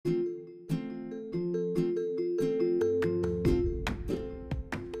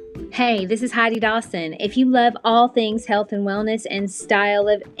Hey, this is Heidi Dawson. If you love all things health and wellness and style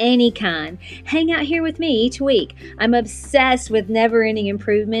of any kind, hang out here with me each week. I'm obsessed with never-ending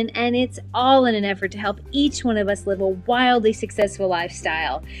improvement, and it's all in an effort to help each one of us live a wildly successful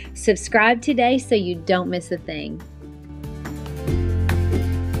lifestyle. Subscribe today so you don't miss a thing.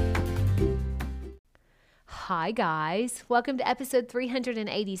 Hi, guys. Welcome to episode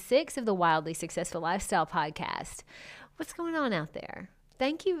 386 of the Wildly Successful Lifestyle Podcast. What's going on out there?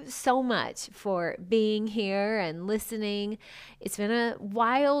 Thank you so much for being here and listening. It's been a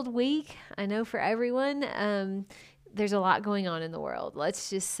wild week, I know, for everyone. There's a lot going on in the world. Let's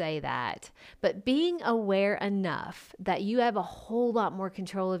just say that. But being aware enough that you have a whole lot more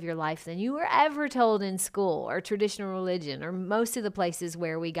control of your life than you were ever told in school or traditional religion or most of the places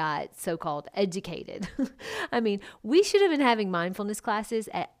where we got so-called educated. I mean, we should have been having mindfulness classes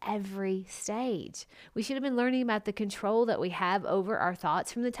at every stage. We should have been learning about the control that we have over our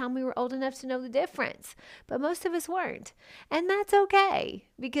thoughts from the time we were old enough to know the difference. But most of us weren't. And that's okay,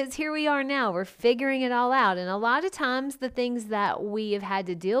 because here we are now. We're figuring it all out. And a lot of times the things that we have had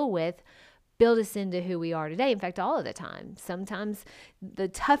to deal with build us into who we are today. In fact, all of the time. Sometimes the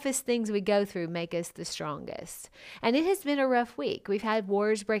toughest things we go through make us the strongest. And it has been a rough week. We've had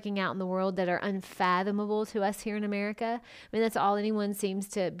wars breaking out in the world that are unfathomable to us here in America. I mean, that's all anyone seems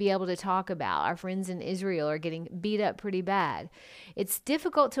to be able to talk about. Our friends in Israel are getting beat up pretty bad. It's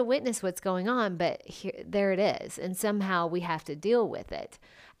difficult to witness what's going on, but there it is. And somehow we have to deal with it.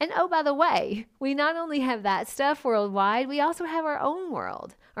 And oh, by the way, we not only have that stuff worldwide, we also have our own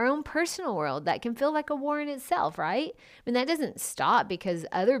world, our own personal world that can feel like a war in itself, right? I mean, that doesn't stop because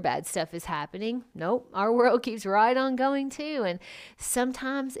other bad stuff is happening. Nope, our world keeps right on going too. And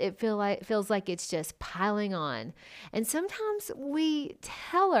sometimes it feels like it's just piling on. And sometimes we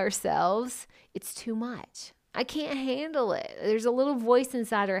tell ourselves it's too much. I can't handle it. There's a little voice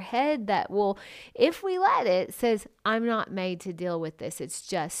inside our head that will, if we let it, says, I'm not made to deal with this. It's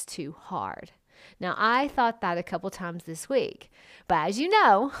just too hard. Now, I thought that a couple times this week. But as you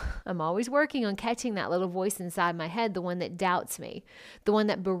know, I'm always working on catching that little voice inside my head, the one that doubts me, the one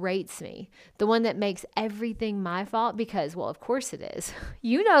that berates me, the one that makes everything my fault because, well, of course it is.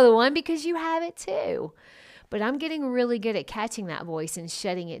 You know the one because you have it too. But I'm getting really good at catching that voice and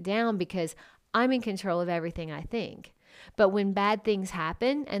shutting it down because I'm in control of everything I think. But when bad things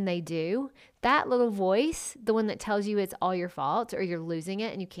happen, and they do, that little voice, the one that tells you it's all your fault or you're losing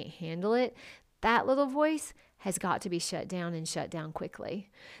it and you can't handle it, that little voice has got to be shut down and shut down quickly.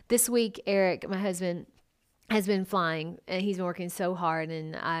 This week, Eric, my husband, has been flying and he's been working so hard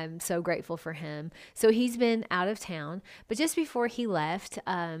and I'm so grateful for him. So he's been out of town, but just before he left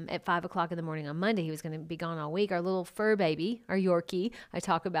at 5 o'clock in the morning on Monday, he was going to be gone all week. Our little fur baby, our Yorkie, I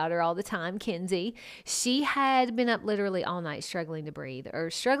talk about her all the time, Kenzie, she had been up literally all night struggling to breathe or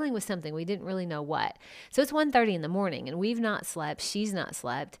struggling with something. We didn't really know what. So it's 1:30 in the morning and we've not slept. She's not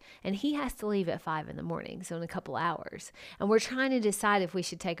slept and he has to leave at 5 in the morning. So in a couple hours, and we're trying to decide if we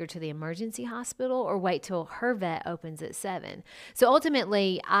should take her to the emergency hospital or wait till her vet opens at 7. So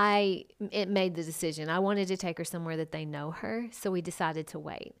ultimately, it made the decision. I wanted to take her somewhere that they know her, so we decided to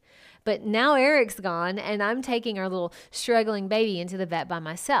wait. But now Eric's gone, and I'm taking our little struggling baby into the vet by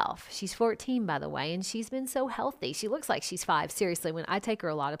myself. She's 14, by the way, and she's been so healthy. She looks like she's 5. Seriously, when I take her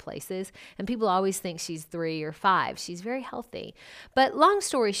a lot of places, and people always think she's 3 or 5. She's very healthy. But long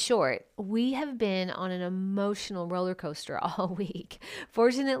story short, we have been on an emotional roller coaster all week.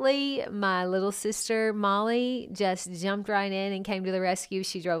 Fortunately, my little sister, Molly, just jumped right in and came to the rescue.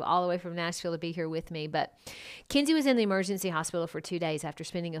 She drove all the way from Nashville to be here with me. But Kenzie was in the emergency hospital for 2 days after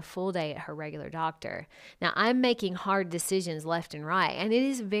spending a full day at her regular doctor. Now, I'm making hard decisions left and right, and it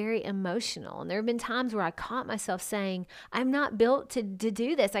is very emotional. And there have been times where I caught myself saying, I'm not built to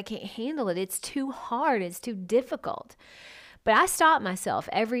do this. I can't handle it. It's too hard. It's too difficult. But I stop myself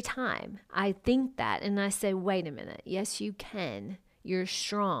every time I think that, and I say, wait a minute. Yes, you can. You're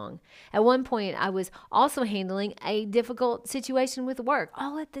strong. At one point, I was also handling a difficult situation with work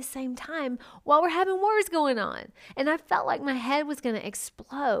all at the same time while we're having wars going on. And I felt like my head was going to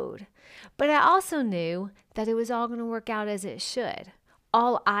explode. But I also knew that it was all going to work out as it should.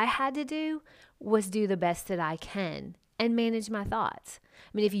 All I had to do was do the best that I can and manage my thoughts.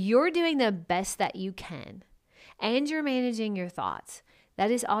 I mean, if you're doing the best that you can and you're managing your thoughts,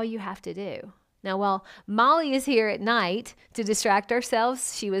 that is all you have to do. Now, while Molly is here at night to distract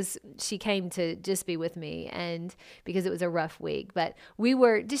ourselves, she came to just be with me, and because it was a rough week, but we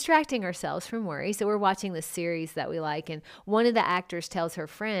were distracting ourselves from worry. So we're watching this series that we like, and one of the actors tells her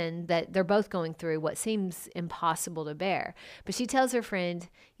friend that they're both going through what seems impossible to bear. But she tells her friend,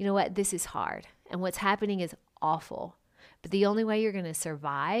 you know what, this is hard, and what's happening is awful. But the only way you're going to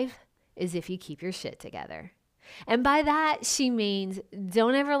survive is if you keep your shit together. And by that, she means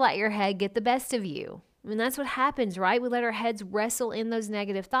don't ever let your head get the best of you. I mean, that's what happens, right? We let our heads wrestle in those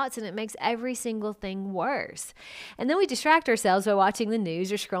negative thoughts, and it makes every single thing worse. And then we distract ourselves by watching the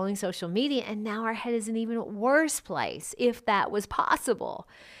news or scrolling social media, and now our head is an even worse place, if that was possible.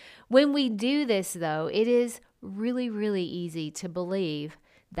 When we do this, though, it is really, really easy to believe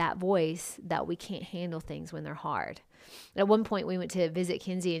that voice that we can't handle things when they're hard. At one point, we went to visit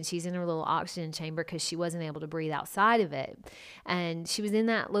Kinsey, and she's in her little oxygen chamber because she wasn't able to breathe outside of it. And she was in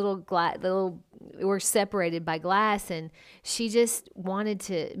that we're separated by glass, and she just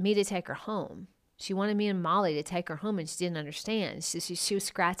wanted me to take her home. She wanted me and Molly to take her home, and she didn't understand. She was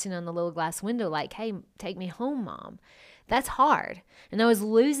scratching on the little glass window like, hey, take me home, Mom. That's hard. And I was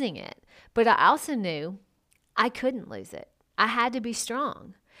losing it. But I also knew I couldn't lose it. I had to be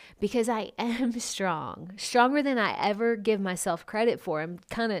strong. Because I am strong, stronger than I ever give myself credit for.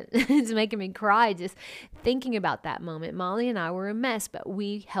 It's making me cry just thinking about that moment. Molly and I were a mess, but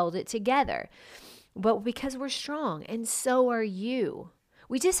we held it together. But because we're strong, and so are you.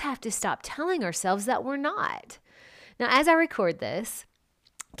 We just have to stop telling ourselves that we're not. Now, as I record this,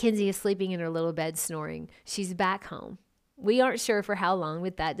 Kinsey is sleeping in her little bed snoring. She's back home. We aren't sure for how long,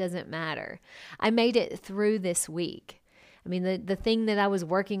 but that doesn't matter. I made it through this week. I mean, the thing that I was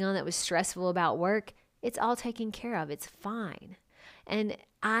working on that was stressful about work, it's all taken care of. It's fine. And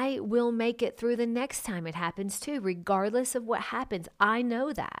I will make it through the next time it happens too, regardless of what happens. I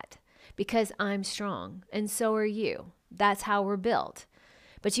know that because I'm strong, and so are you. That's how we're built.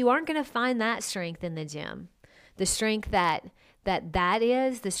 But you aren't going to find that strength in the gym. The strength that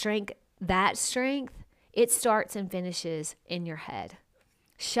strength, it starts and finishes in your head.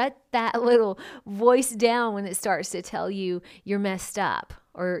 Shut that little voice down when it starts to tell you you're messed up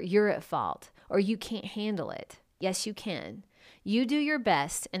or you're at fault or you can't handle it. Yes, you can. You do your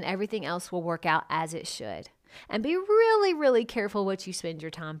best and everything else will work out as it should. And be really, really careful what you spend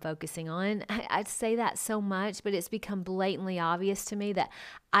your time focusing on. I'd say that so much, but it's become blatantly obvious to me that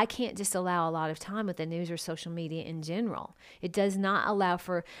I can't just allow a lot of time with the news or social media in general. It does not allow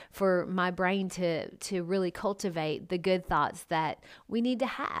for my brain to really cultivate the good thoughts that we need to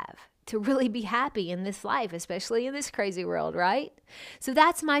have to really be happy in this life, especially in this crazy world, right? So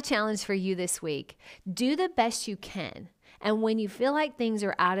that's my challenge for you this week. Do the best you can. And when you feel like things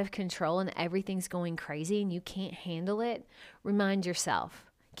are out of control and everything's going crazy and you can't handle it, remind yourself,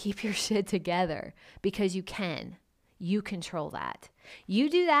 keep your shit together because you can. You control that. You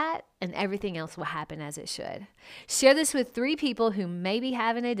do that and everything else will happen as it should. Share this with 3 people who may be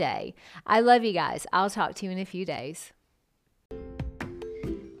having a day. I love you guys. I'll talk to you in a few days.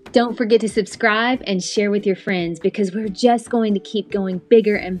 Don't forget to subscribe and share with your friends because we're just going to keep going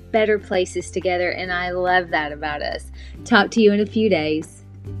bigger and better places together, and I love that about us. Talk to you in a few days.